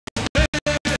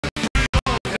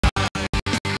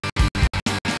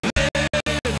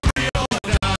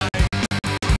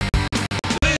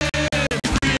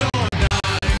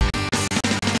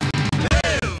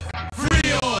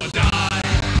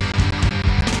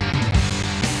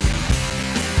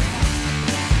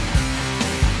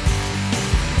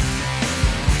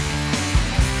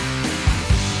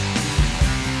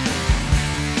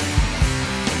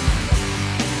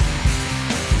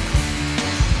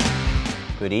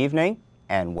Good evening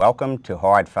and welcome to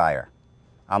Hardfire.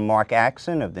 I'm Mark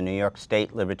Axon of the New York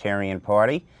State Libertarian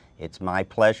Party. It's my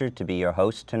pleasure to be your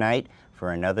host tonight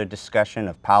for another discussion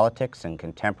of politics and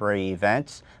contemporary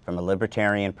events from a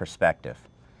libertarian perspective.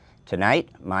 Tonight,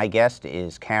 my guest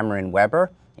is Cameron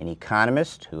Weber, an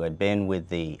economist who had been with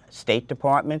the State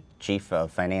Department, Chief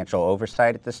of Financial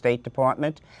Oversight at the State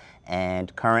Department,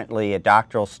 and currently a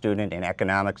doctoral student in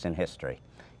economics and history.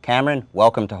 Cameron,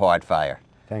 welcome to Hardfire.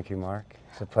 Thank you, Mark.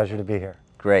 It's a pleasure to be here.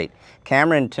 Great.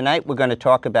 Cameron, tonight we're going to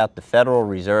talk about the Federal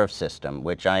Reserve System,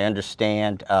 which I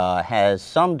understand has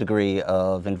some degree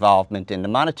of involvement in the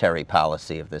monetary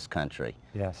policy of this country.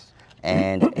 Yes.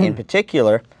 And in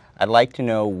particular, I'd like to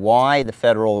know why the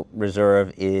Federal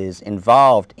Reserve is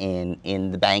involved in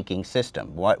the banking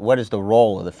system. What is the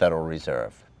role of the Federal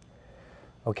Reserve?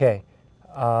 Okay.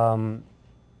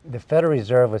 The Federal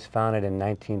Reserve was founded in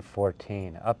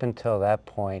 1914. Up until that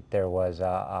point, there was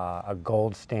a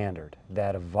gold standard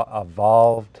that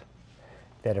evolved,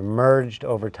 that emerged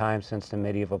over time since the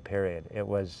medieval period. It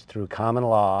was through common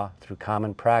law, through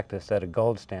common practice, that a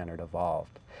gold standard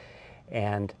evolved.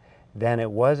 And then it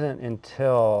wasn't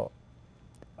until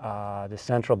the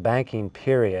central banking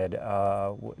period,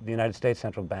 the United States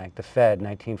Central Bank, the Fed,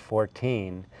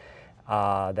 1914,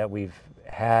 that we've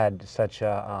had such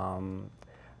a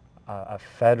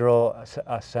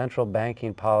central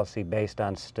banking policy based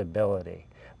on stability.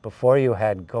 Before you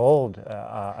had gold,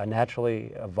 a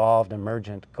naturally evolved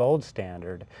emergent gold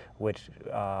standard, which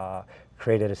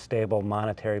created a stable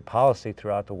monetary policy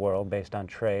throughout the world based on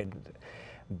trade.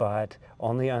 But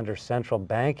only under central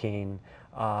banking,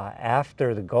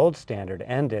 after the gold standard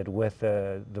ended with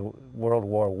the World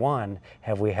War I,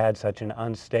 have we had such an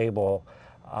unstable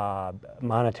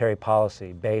monetary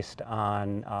policy based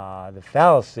on the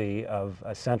fallacy of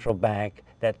a central bank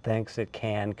that thinks it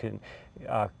can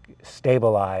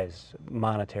stabilize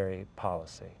monetary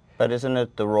policy. But isn't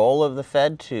it the role of the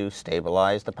Fed to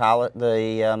stabilize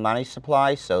the money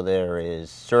supply so there is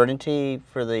certainty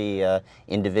for the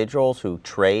individuals who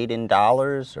trade in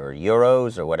dollars or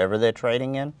euros or whatever they're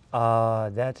trading in?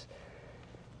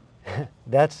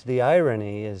 That's the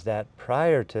irony, is that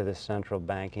prior to the central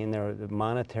banking, the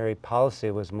monetary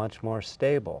policy was much more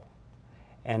stable.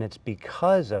 And it's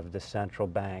because of the central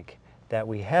bank that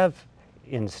we have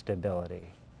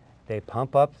instability. They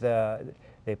pump up the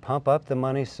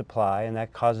money supply, and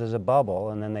that causes a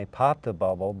bubble, and then they pop the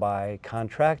bubble by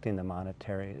contracting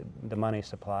the money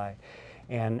supply.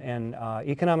 And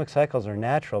economic cycles are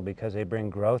natural because they bring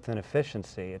growth and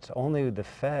efficiency. It's only the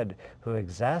Fed who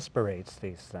exasperates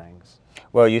these things.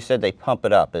 Well, you said they pump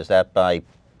it up. Is that by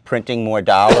printing more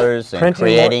dollars and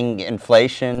creating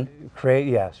inflation?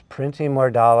 Yes, printing more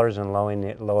dollars and lowering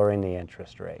the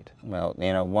interest rate. Well,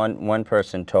 you know, one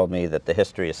person told me that the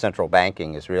history of central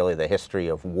banking is really the history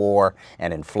of war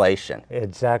and inflation.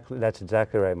 Exactly, that's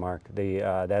exactly right, Mark.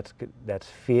 That's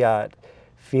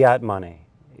fiat money.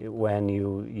 When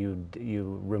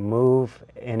you remove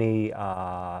any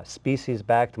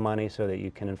species-backed money so that you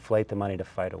can inflate the money to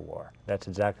fight a war. That's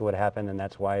exactly what happened, and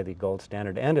that's why the gold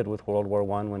standard ended with World War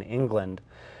I, when England,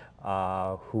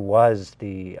 who was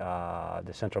the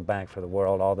central bank for the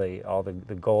world, all the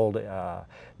gold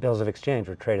bills of exchange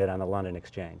were traded on the London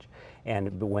Exchange.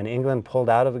 And when England pulled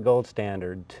out of the gold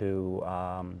standard to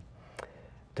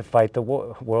fight the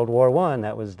World War I,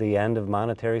 that was the end of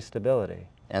monetary stability.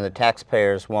 And the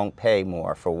taxpayers won't pay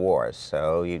more for wars,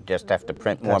 so you just have to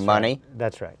print more money?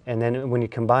 That's right. And then when you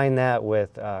combine that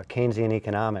with Keynesian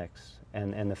economics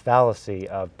and the fallacy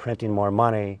of printing more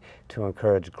money to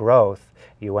encourage growth,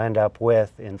 you end up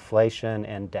with inflation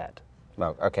and debt.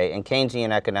 Well, okay, and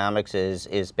Keynesian economics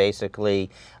is basically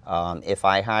if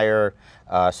I hire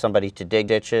somebody to dig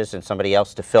ditches and somebody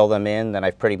else to fill them in, then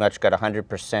I've pretty much got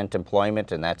 100%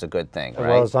 employment, and that's a good thing, right?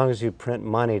 Well, as long as you print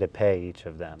money to pay each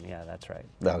of them, yeah, that's right.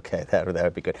 Okay, that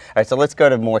would be good. All right, so let's go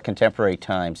to more contemporary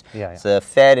times. Yeah. So the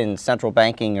Fed and central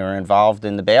banking are involved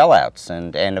in the bailouts,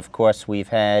 and of course we've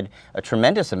had a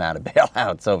tremendous amount of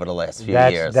bailouts over the last few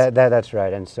years. That's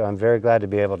right, and so I'm very glad to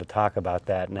be able to talk about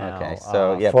that now. Okay,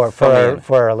 so yeah,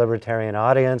 for our libertarian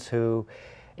audience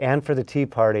and for the Tea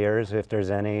Partiers, if there's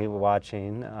any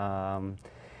watching.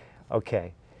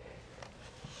 Okay.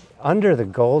 Under the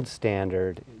gold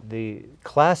standard, the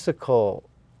classical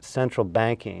central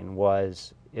banking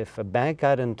was, if a bank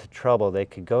got into trouble, they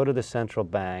could go to the central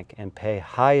bank and pay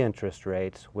high interest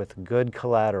rates with good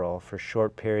collateral for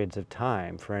short periods of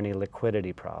time for any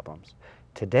liquidity problems.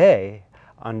 Today,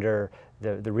 under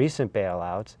the recent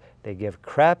bailouts, they give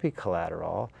crappy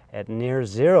collateral at near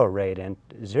zero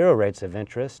rates of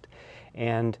interest,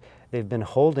 and they've been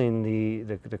holding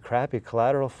the crappy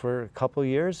collateral for a couple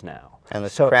years now. And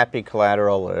this crappy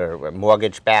collateral are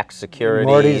mortgage-backed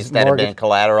securities that have been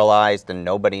collateralized, and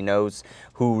nobody knows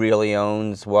who really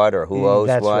owns what or who owes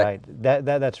that's what. Right.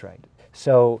 That's right.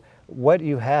 So what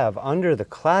you have under the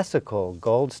classical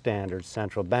gold standard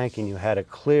central banking, you had a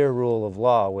clear rule of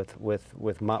law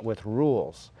with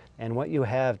rules. And what you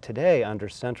have today under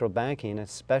central banking,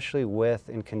 especially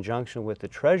in conjunction with the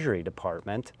Treasury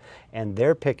Department, and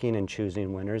they're picking and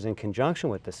choosing winners in conjunction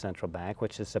with the central bank,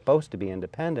 which is supposed to be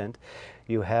independent,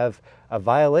 you have a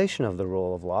violation of the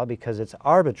rule of law because it's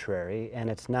arbitrary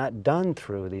and it's not done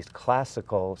through these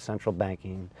classical central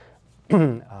banking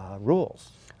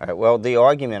rules. All right, well, the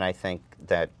argument I think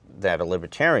that a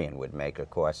libertarian would make, of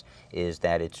course, is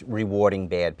that it's rewarding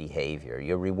bad behavior.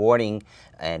 You're rewarding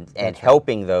and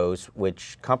helping those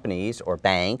which companies or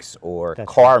banks or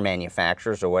car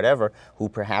manufacturers or whatever who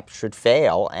perhaps should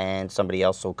fail, and somebody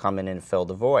else will come in and fill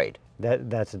the void.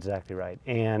 That's exactly right.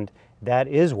 And that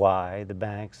is why the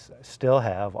banks still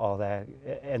have all that,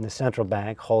 and the central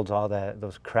bank holds all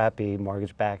those crappy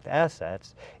mortgage-backed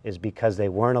assets, is because they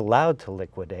weren't allowed to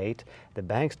liquidate. The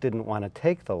banks didn't want to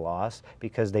take the loss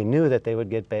because they knew that they would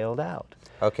get bailed out.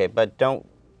 Okay, but don't,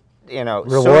 you know,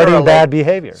 rewarding bad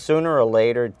behavior. Sooner or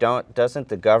later, doesn't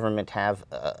the government have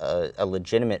a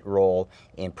legitimate role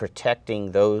in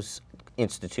protecting those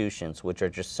institutions which are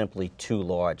just simply too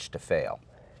large to fail?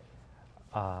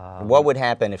 What would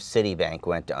happen if Citibank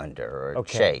went under, or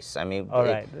Chase? I mean, all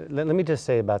right. Let me just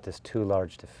say about this too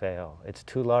large to fail. It's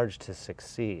too large to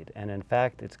succeed, and in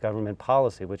fact, it's government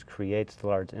policy which creates the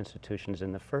large institutions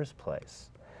in the first place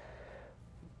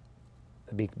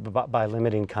by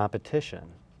limiting competition.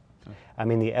 I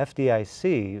mean, the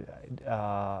FDIC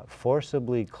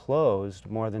forcibly closed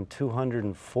more than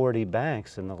 240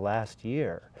 banks in the last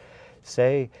year.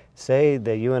 Say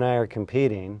that you and I are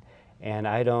competing, and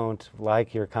I don't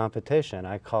like your competition.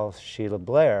 I call Sheila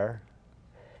Blair,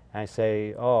 and I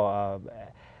say,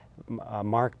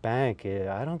 Mark Bank,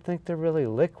 I don't think they're really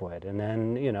liquid. And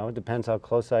then, you know, it depends how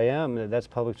close I am. That's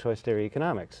public choice theory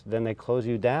economics. Then they close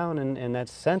you down, and that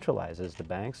centralizes the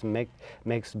banks and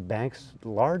makes banks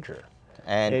larger.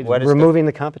 And removing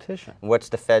the competition. What's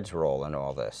the Fed's role in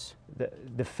all this?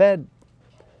 The Fed,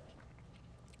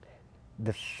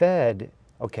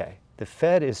 okay, the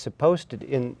Fed is supposed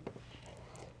to,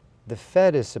 the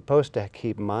Fed is supposed to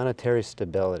keep monetary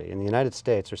stability. In the United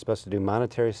States, they're supposed to do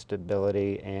monetary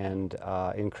stability and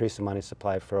increase the money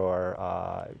supply for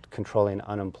controlling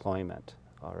unemployment,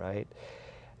 all right?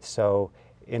 So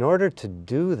in order to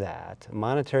do that,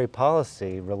 monetary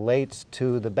policy relates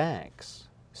to the banks.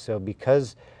 So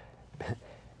because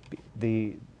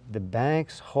the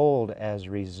banks hold as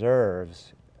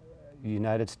reserves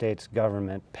United States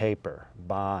government paper,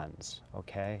 bonds,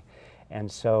 okay?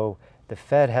 And so the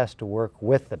Fed has to work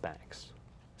with the banks.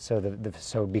 So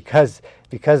because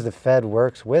the Fed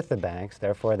works with the banks,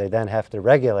 therefore they then have to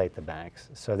regulate the banks.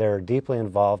 So they're deeply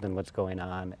involved in what's going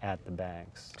on at the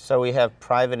banks. So we have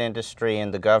private industry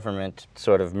and the government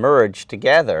sort of merged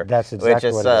together. That's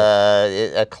exactly what it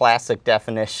is. A classic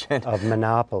definition of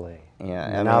monopoly.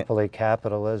 Yeah, monopoly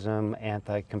capitalism,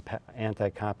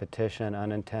 anti-competition,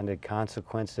 unintended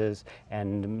consequences,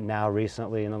 and now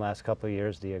recently in the last couple of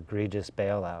years, the egregious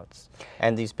bailouts.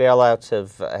 And these bailouts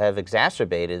have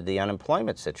exacerbated the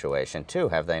unemployment situation too,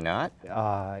 have they not?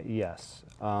 Yes.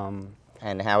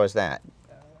 And how is that?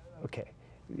 Okay,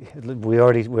 we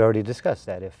already discussed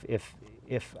that. If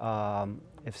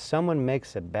someone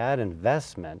makes a bad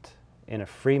investment in a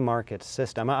free market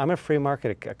system, I'm a free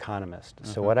market economist.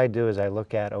 Mm-hmm. So what I do is I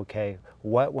look at, okay,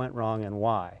 what went wrong and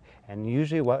why? And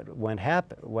usually what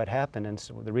happened, and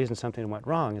so the reason something went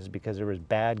wrong is because there was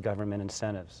bad government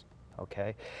incentives,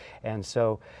 okay? And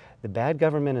so the bad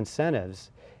government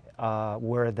incentives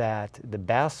were that the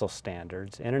Basel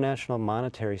standards, international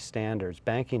monetary standards,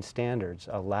 banking standards,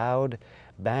 allowed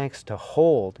banks to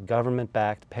hold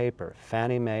government-backed paper,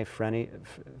 Fannie Mae, Freddie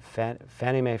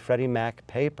Mac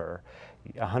paper,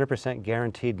 100%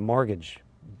 guaranteed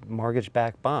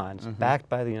mortgage-backed bonds, mm-hmm. backed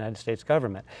by the United States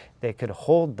government. They could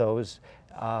hold those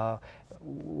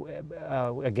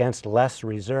against less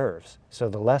reserves. So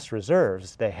the less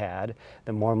reserves they had,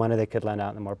 the more money they could lend out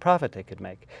and the more profit they could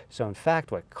make. So in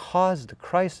fact, what caused the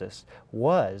crisis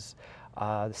was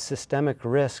systemic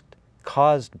risk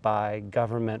caused by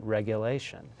government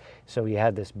regulation. So you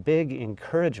had this big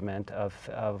encouragement of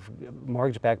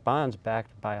mortgage-backed bonds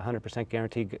backed by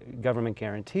 100% government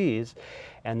guarantees,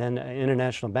 and then an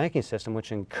international banking system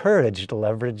which encouraged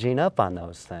leveraging up on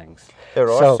those things. There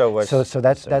also was... So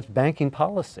that's banking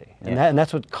policy, and, Yeah. and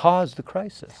that's what caused the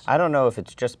crisis. I don't know if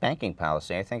it's just banking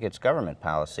policy. I think it's government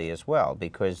policy as well,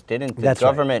 because didn't the That's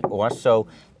government also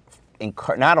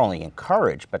not only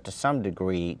encourage, but to some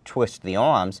degree twist the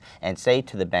arms and say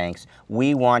to the banks,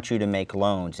 we want you to make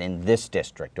loans in this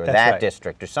district or that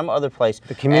district or some other place.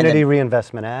 The Community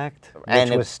Reinvestment Act, which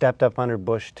was stepped up under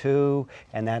Bush II,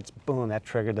 and that's, boom, that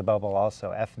triggered the bubble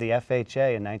also. The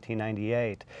FHA in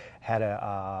 1998 had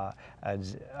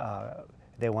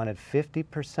they wanted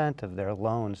 50% of their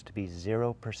loans to be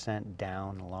 0%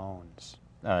 down loans.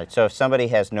 All right, so if somebody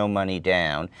has no money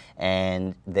down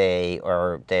and they're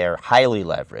highly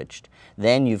leveraged,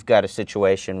 then you've got a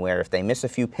situation where if they miss a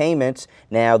few payments,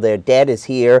 now their debt is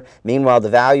here. Meanwhile, the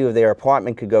value of their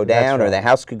apartment could go down or their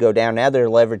house could go down. Now they're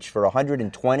leveraged for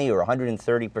 120 or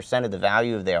 130% of the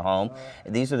value of their home.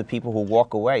 These are the people who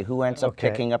walk away. Who ends up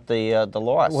picking up the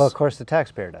loss? Well, of course, the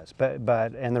taxpayer does,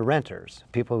 and the renters,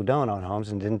 people who don't own homes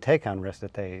and didn't take on risks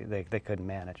that they couldn't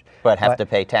manage. But have to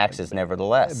pay taxes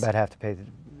nevertheless. But have to pay,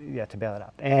 to bail it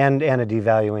out. And a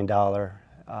devaluing dollar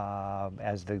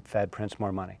as the Fed prints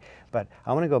more money. But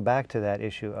I want to go back to that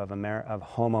issue of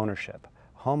home ownership.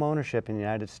 Home ownership in the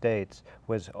United States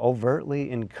was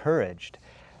overtly encouraged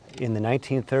in the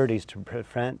 1930s to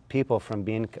prevent people from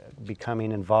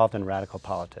becoming involved in radical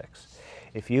politics.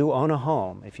 If you own a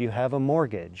home, if you have a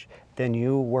mortgage, then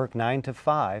you work 9 to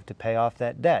 5 to pay off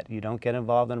that debt. You don't get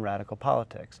involved in radical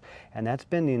politics. And that's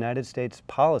been the United States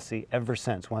policy ever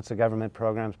since. Once the government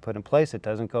program's put in place, it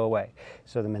doesn't go away.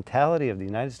 So the mentality of the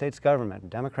United States government,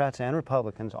 Democrats and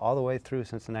Republicans, all the way through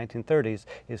since the 1930s,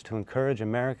 is to encourage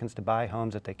Americans to buy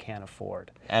homes that they can't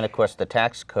afford. And of course, the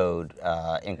tax code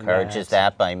encourages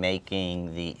that by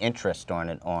making the interest on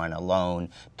a loan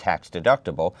tax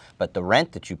deductible, but the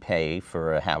rent that you pay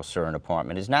for a house or an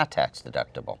apartment is not tax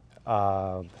deductible.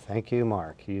 Thank you,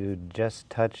 Mark. You just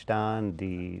touched on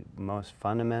the most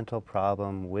fundamental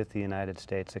problem with the United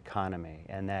States economy,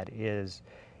 and that is,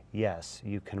 yes,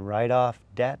 you can write off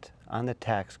debt on the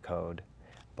tax code,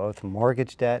 both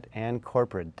mortgage debt and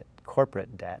corporate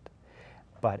debt,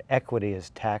 but equity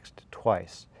is taxed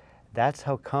twice. That's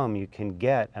how come you can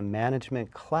get a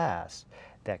management class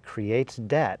that creates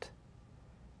debt,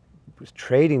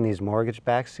 trading these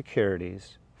mortgage-backed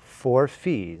securities for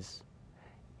fees.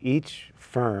 Each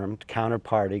firm,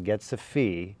 counterparty, gets a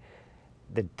fee.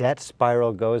 The debt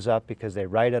spiral goes up because they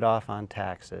write it off on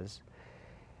taxes.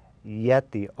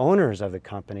 Yet the owners of the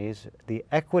companies, the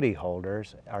equity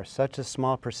holders, are such a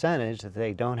small percentage that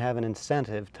they don't have an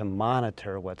incentive to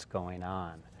monitor what's going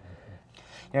on.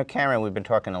 You know, Karen, we've been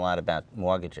talking a lot about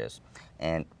mortgages,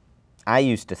 and I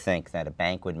used to think that a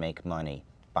bank would make money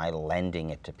by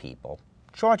lending it to people,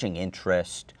 charging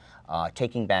interest,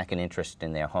 taking back an interest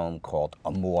in their home called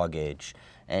a mortgage.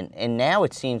 And now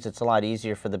it seems it's a lot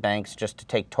easier for the banks just to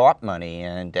take TARP money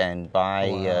and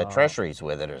buy treasuries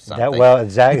with it or something.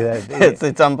 Exactly.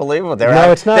 It's unbelievable.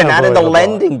 It's not. They're not in the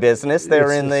lending business.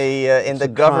 They're in the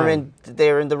government.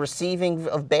 They're in the receiving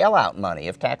of bailout money,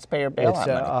 of taxpayer bailout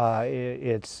money.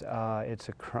 It's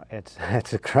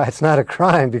not a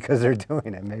crime because they're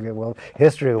doing it. Maybe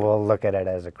history will look at it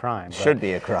as a crime. Should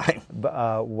be a crime.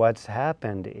 But what's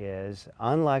happened is,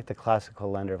 unlike the classical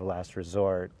lender of last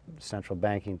resort, central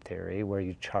banking theory, where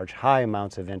you charge high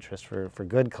amounts of interest for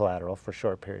good collateral for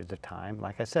short periods of time.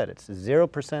 Like I said, it's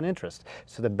 0% interest.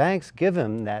 So the banks give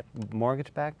them that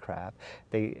mortgage-backed crap,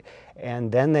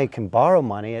 and then they can borrow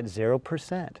money at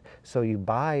 0%. So you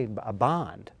buy a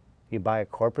bond. You buy a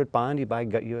corporate bond, you buy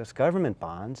U.S. government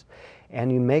bonds, and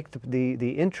you make the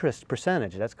interest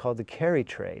percentage. That's called the carry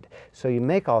trade. So you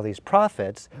make all these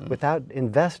profits without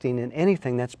investing in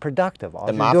anything that's productive.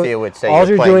 The mafia would say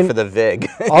you're playing for the VIG.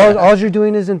 all you're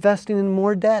doing is investing in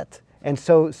more debt. And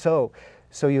so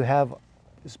you have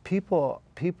people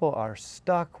are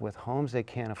stuck with homes they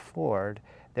can't afford,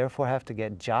 therefore have to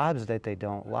get jobs that they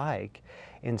don't like,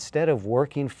 instead of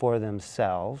working for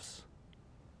themselves.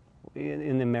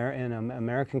 In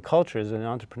American culture is an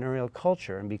entrepreneurial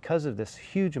culture, and because of this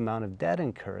huge amount of debt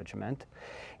encouragement,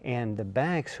 and the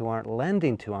banks who aren't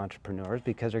lending to entrepreneurs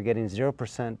because they're getting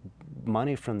 0%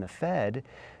 money from the Fed,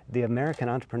 the American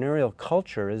entrepreneurial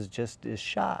culture is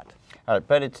shot.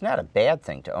 But it's not a bad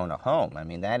thing to own a home. I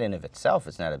mean, that in of itself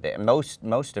is not a bad.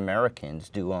 Most Americans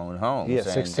do own homes. Yeah,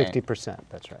 60%.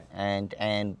 That's right.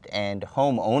 And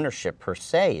home ownership per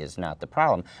se is not the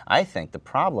problem. I think the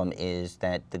problem is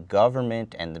that the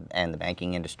government and the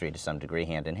banking industry, to some degree,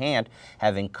 hand in hand,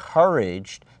 have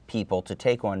encouraged people to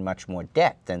take on much more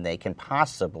debt than they can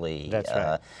possibly,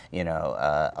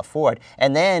 afford.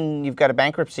 And then you've got a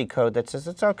bankruptcy code that says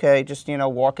it's okay, just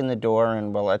walk in the door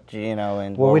and we'll let you,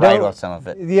 and we'll write off some of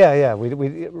it. Yeah,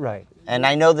 right. And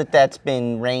I know that that's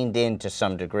been reined in to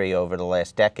some degree over the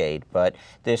last decade, but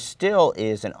there still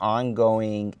is an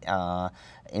ongoing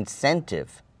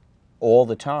incentive all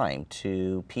the time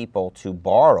to people to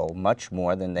borrow much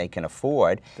more than they can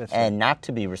afford and not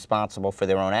to be responsible for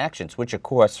their own actions, which of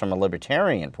course from a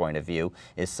libertarian point of view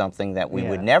is something that we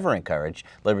would never encourage.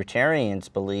 Libertarians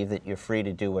believe that you're free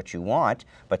to do what you want,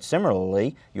 but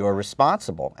similarly you're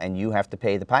responsible and you have to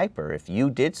pay the piper. If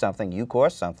you did something, you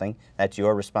caused something, that's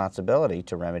your responsibility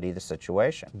to remedy the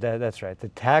situation. That's right. The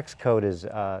tax code is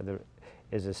the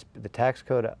tax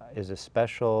code is a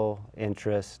special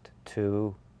interest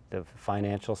to the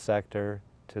financial sector,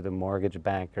 to the mortgage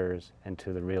bankers, and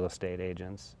to the real estate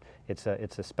agents. It's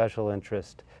a special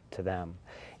interest to them,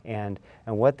 and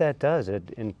what that does,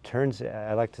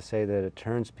 I like to say that it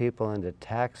turns people into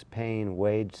tax-paying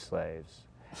wage slaves.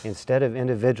 Instead of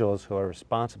individuals who are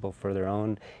responsible for their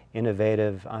own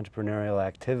innovative entrepreneurial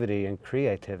activity and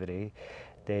creativity,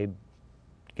 they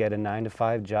get a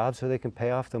 9-to-5 job so they can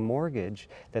pay off the mortgage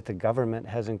that the government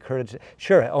has encouraged.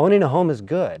 Sure, owning a home is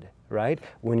good, right?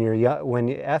 When you're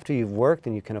young, after you've worked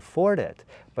and you can afford it,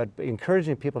 but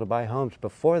encouraging people to buy homes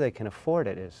before they can afford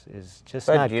it is just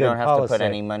not good policy. But you don't have to put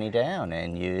any money down,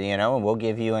 and and we'll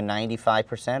give you a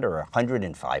 95% or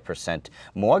 105%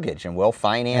 mortgage, and we'll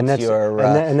finance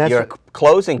your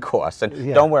closing costs.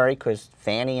 And don't worry, because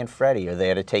Fannie and Freddie are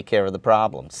there to take care of the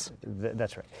problems.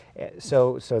 That's right.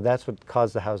 So that's what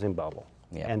caused the housing bubble.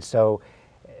 Yeah. And so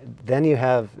then you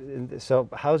have,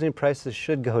 housing prices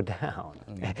should go down.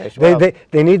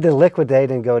 They need to liquidate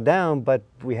and go down, but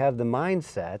we have the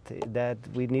mindset that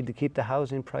we need to keep the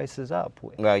housing prices up.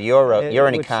 Well, you're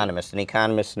an economist, and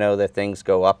economists know that things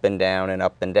go up and down and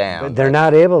up and down. But they're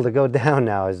not able to go down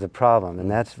now is the problem, and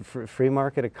that's free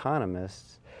market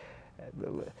economists.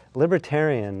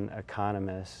 Libertarian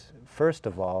economists, first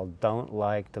of all, don't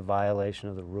like the violation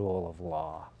of the rule of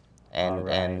law.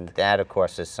 And that, of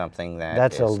course, is something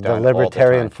that's the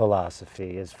libertarian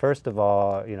philosophy. Is first of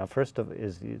all,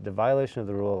 is the violation of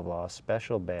the rule of law,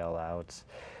 special bailouts,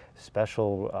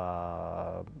 special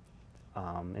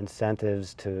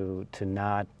incentives to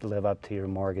not live up to your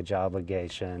mortgage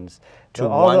obligations. To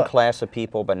one class of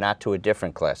people, but not to a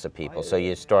different class of people. So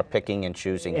you start picking and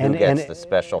choosing who gets the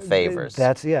special favors.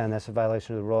 And that's a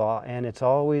violation of the rule of law. And it's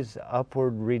always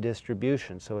upward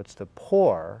redistribution. So it's the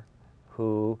poor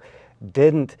who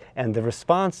didn't, and the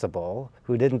responsible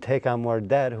who didn't take on more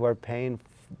debt, who are paying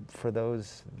for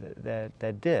those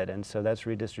that did, and so that's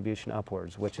redistribution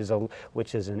upwards, which is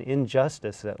an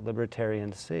injustice that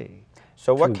libertarians see.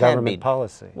 So what can be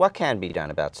policy? What can be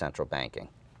done about central banking?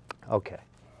 Okay,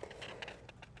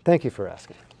 thank you for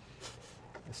asking.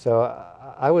 So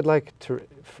I would like to,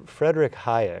 Frederick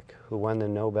Hayek, who won the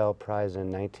Nobel Prize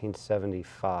in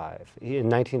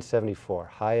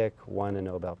 1974, Hayek won a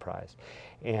Nobel Prize.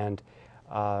 And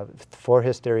for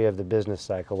his theory of the business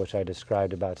cycle, which I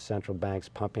described about central banks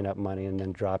pumping up money and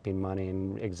then dropping money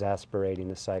and exasperating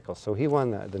the cycle. So he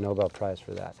won the Nobel Prize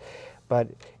for that. But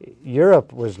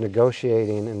Europe was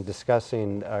negotiating and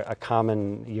discussing a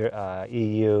common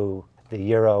EU, the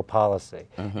Euro policy.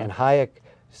 Mm-hmm. And Hayek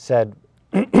said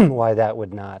why that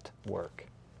would not work,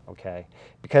 okay?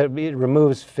 Because it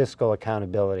removes fiscal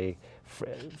accountability,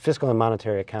 fiscal and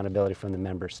monetary accountability from the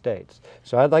member states.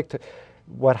 So I'd like to,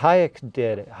 what Hayek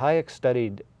did, Hayek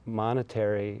studied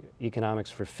monetary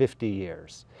economics for 50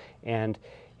 years. And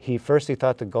first he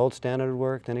thought the gold standard would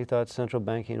work, then he thought central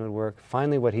banking would work.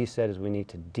 Finally what he said is we need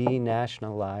to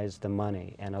denationalize the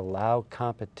money and allow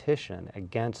competition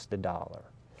against the dollar.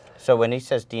 So when he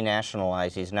says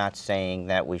denationalize, he's not saying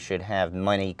that we should have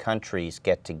money countries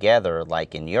get together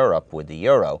like in Europe with the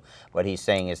euro. What he's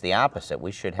saying is the opposite.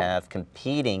 We should have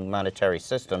competing monetary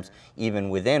systems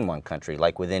even within one country,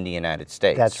 like within the United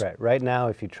States. That's right. Right now,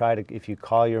 if you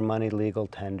call your money legal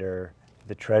tender,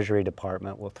 the Treasury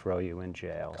Department will throw you in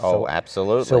jail. Oh,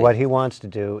 absolutely. So what he wants to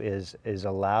do is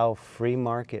allow free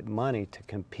market money to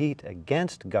compete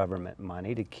against government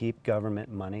money to keep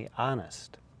government money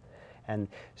honest. And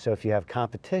so if you have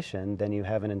competition, then you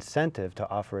have an incentive to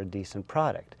offer a decent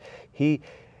product.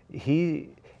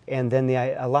 And then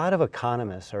a lot of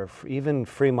economists, or even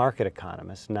free market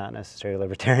economists, not necessarily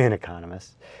libertarian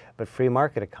economists, but free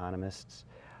market economists,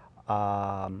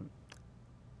 are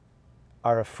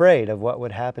afraid of what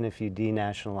would happen if you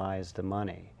denationalized the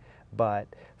money. But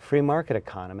free market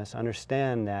economists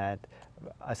understand that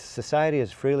a society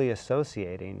is freely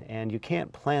associating, and you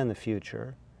can't plan the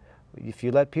future. If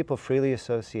you let people freely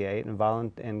associate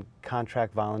and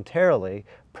contract voluntarily,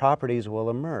 properties will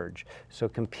emerge. So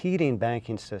competing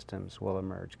banking systems will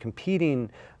emerge.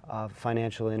 Competing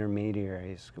financial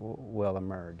intermediaries will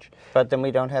emerge. But then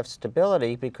we don't have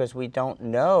stability because we don't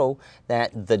know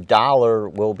that the dollar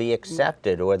will be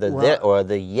accepted, or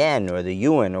the yen or the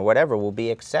yuan or whatever will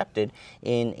be accepted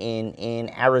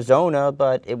in Arizona,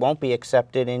 but it won't be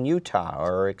accepted in Utah,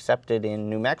 or accepted in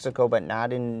New Mexico, but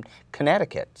not in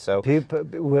Connecticut. So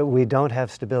we don't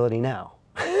have stability now.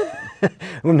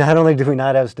 Not only do we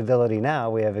not have stability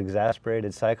now, we have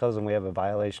exasperated cycles, and we have a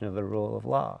violation of the rule of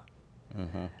law.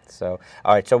 Mm-hmm. So,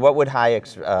 all right. So, what would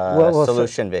Hayek's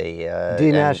solution be?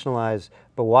 Denationalize.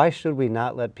 But why should we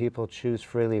not let people choose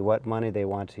freely what money they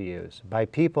want to use? By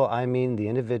people, I mean the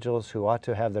individuals who ought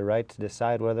to have the right to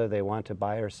decide whether they want to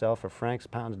buy or sell for francs,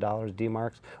 pounds, dollars,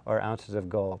 D-marks, or ounces of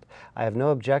gold. I have no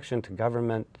objection to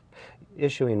government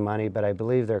issuing money, but I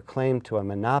believe their claim to a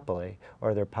monopoly,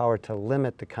 or their power to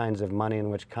limit the kinds of money in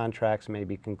which contracts may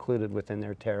be concluded within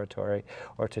their territory,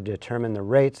 or to determine the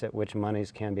rates at which monies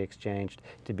can be exchanged,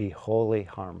 to be wholly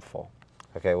harmful.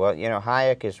 Okay, well, you know,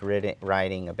 Hayek is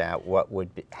writing about what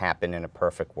would happen in a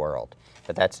perfect world,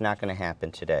 but that's not going to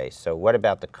happen today. So what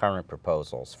about the current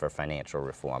proposals for financial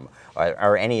reform?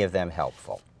 Are any of them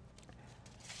helpful?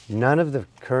 None of the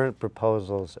current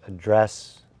proposals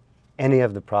address any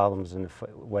of the problems in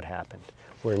what happened.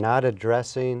 We're not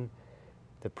addressing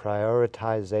the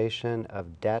prioritization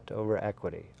of debt over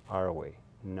equity, are we?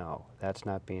 No, that's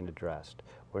not being addressed.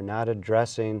 We're not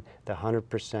addressing the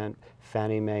 100%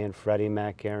 Fannie Mae and Freddie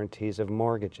Mac guarantees of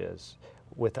mortgages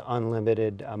with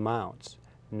unlimited amounts.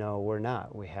 No, we're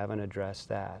not. We haven't addressed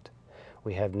that.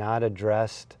 We have not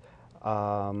addressed,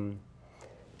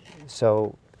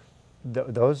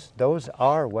 those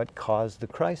are what caused the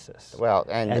crisis. Well,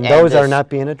 and those are not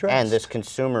being addressed. And this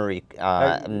consumer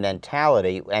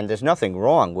mentality, and there's nothing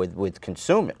wrong with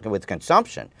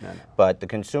consumption, No. but the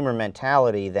consumer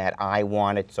mentality that I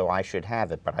want it, so I should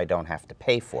have it, but I don't have to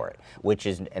pay for it, which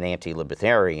is an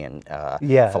anti-libertarian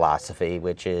philosophy,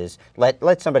 which is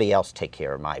let somebody else take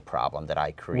care of my problem that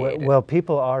I created. Well,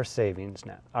 people are saving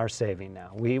now.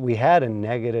 We had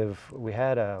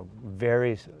a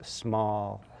very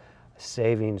small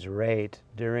savings rate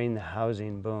during the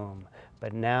housing boom,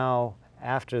 but now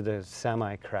after the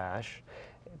semi-crash,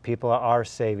 people are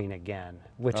saving again,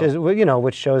 which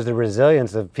shows the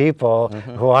resilience of people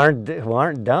who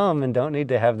aren't dumb and don't need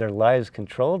to have their lives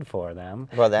controlled for them,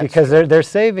 because they're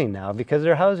saving now because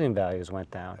their housing values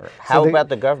went down. How about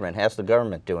the government? How's the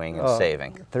government doing in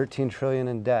saving? $13 trillion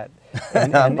in debt.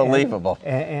 Unbelievable.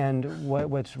 And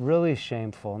what's really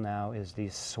shameful now is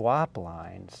these swap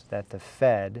lines that the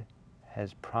Fed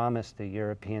has promised the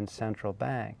European Central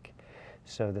Bank.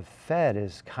 So the Fed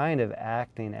is kind of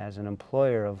acting as an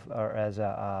employer or as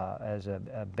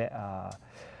a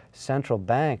central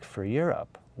bank for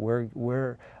Europe.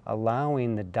 We're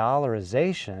allowing the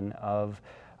dollarization of.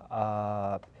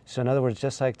 So in other words,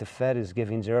 just like the Fed is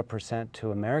giving 0%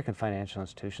 to American financial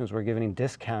institutions, we're giving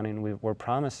discounting. We're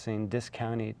promising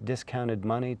discounted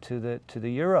money to the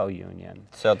Euro Union.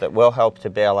 So that will help to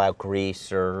bail out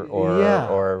Greece or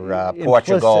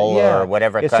Portugal or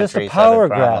whatever countries. It's just a power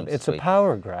grab. It's a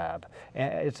power grab.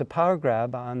 It's a power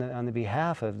grab on the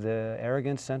behalf of the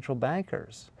arrogant central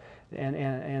bankers.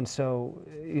 And so,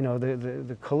 you know,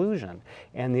 the collusion.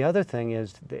 And the other thing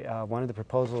is, one of the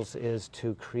proposals is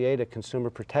to create a consumer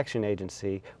protection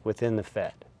agency within the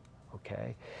Fed,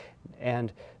 okay?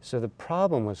 And so the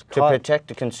problem was to protect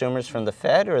the consumers from the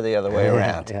Fed, or the other way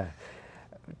around? Yeah,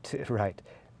 right,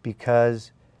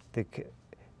 because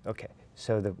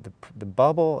so the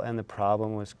bubble and the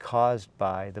problem was caused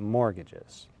by the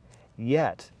mortgages.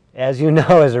 Yet, as you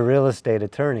know, as a real estate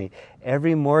attorney,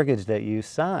 every mortgage that you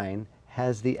sign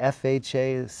has the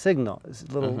FHA signal,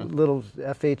 little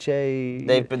FHA.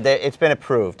 It's been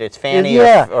approved. It's Fannie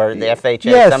or the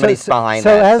FHA. Somebody's behind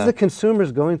that. So as the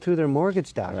consumer's going through their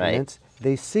mortgage documents,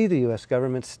 they see the U.S.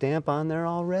 government stamp on there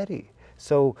already.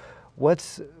 So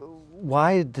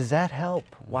why does that help?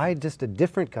 Why just a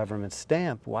different government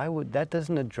stamp? That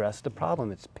doesn't address the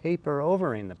problem. It's paper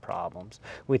overing the problems,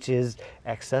 which is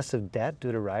excessive debt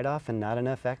due to write-off and not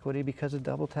enough equity because of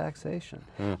double taxation.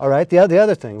 All right, the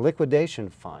other thing, liquidation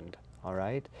fund, all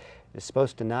right, is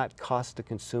supposed to not cost the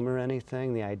consumer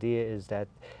anything. The idea is that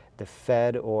the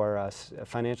Fed or a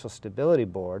Financial Stability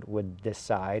Board would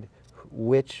decide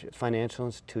which financial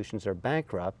institutions are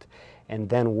bankrupt and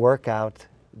then work out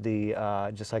the,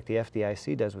 just like the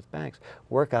FDIC does with banks,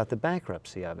 work out the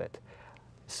bankruptcy of it.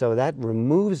 So that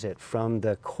removes it from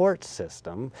the court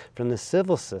system, from the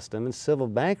civil system and civil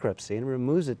bankruptcy, and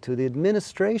removes it to the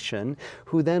administration,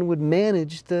 who then would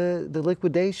manage the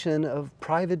liquidation of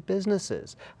private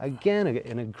businesses. Again,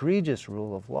 an egregious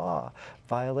rule of law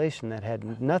violation that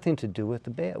had nothing to do with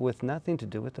the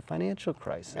financial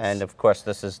crisis. And of course,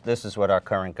 this is what our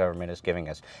current government is giving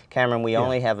us. Cameron, we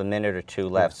only have a minute or two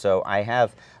left, so I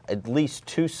have at least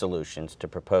two solutions to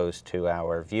propose to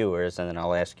our viewers, and then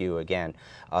I'll ask you again.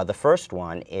 The first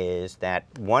one is that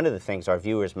one of the things our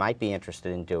viewers might be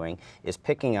interested in doing is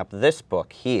picking up this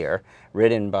book here,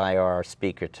 written by our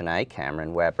speaker tonight,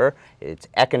 Cameron Weber. It's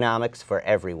Economics for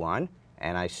Everyone,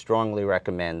 and I strongly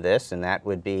recommend this, and that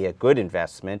would be a good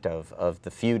investment of the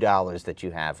few dollars that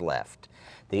you have left.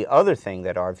 The other thing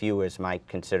that our viewers might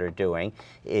consider doing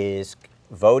is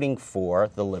voting for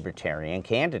the libertarian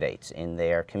candidates in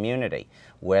their community,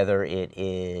 whether it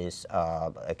is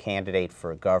a candidate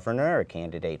for governor, a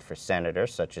candidate for senator,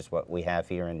 such as what we have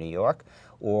here in New York,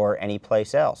 or any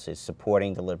place else, is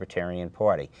supporting the Libertarian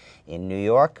Party. In New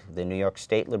York, the New York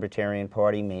State Libertarian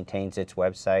Party maintains its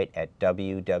website at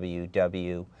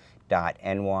www.ny.lp.org.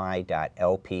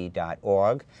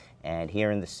 And here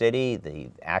in the city,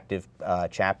 the active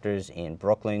chapters in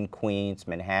Brooklyn, Queens,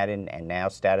 Manhattan, and now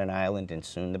Staten Island, and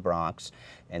soon the Bronx.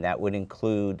 And that would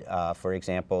include, for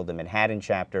example, the Manhattan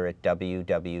chapter at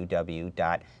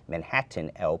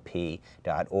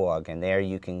www.manhattanlp.org. And there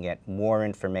you can get more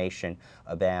information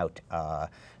about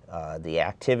the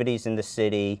activities in the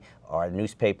city, our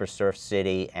newspaper Surf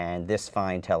City, and this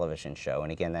fine television show.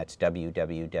 And again, that's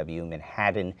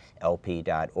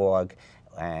www.manhattanlp.org.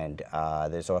 And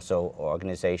there's also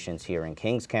organizations here in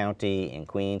Kings County, in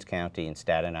Queens County, in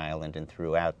Staten Island, and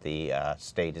throughout the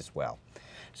state as well.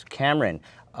 So Cameron,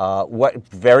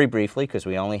 very briefly, because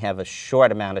we only have a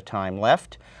short amount of time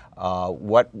left,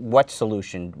 what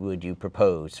solution would you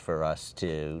propose for us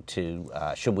to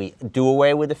should we do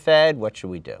away with the Fed? What should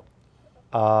we do?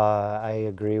 I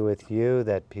agree with you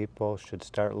that people should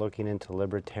start looking into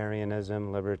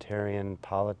libertarianism, libertarian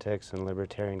politics, and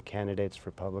libertarian candidates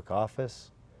for public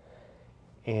office.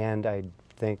 And I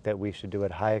think that we should do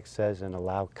what Hayek says and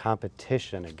allow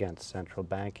competition against central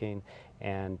banking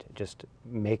and just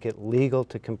make it legal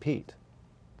to compete.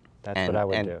 That's what I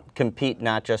would do. Compete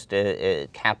not just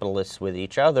capitalists with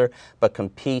each other, but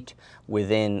compete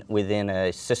within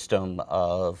a system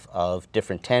of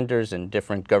different tenders and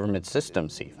different government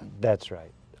systems even. That's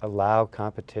right. Allow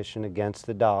competition against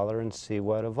the dollar and see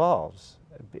what evolves.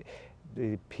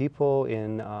 The people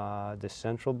in the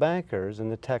central bankers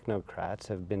and the technocrats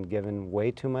have been given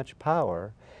way too much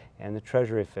power, and the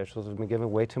Treasury officials have been given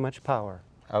way too much power.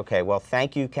 Okay, well,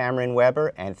 thank you, Cameron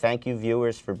Weber, and thank you,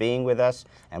 viewers, for being with us,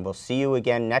 and we'll see you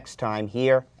again next time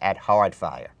here at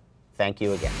Hardfire. Thank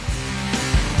you again.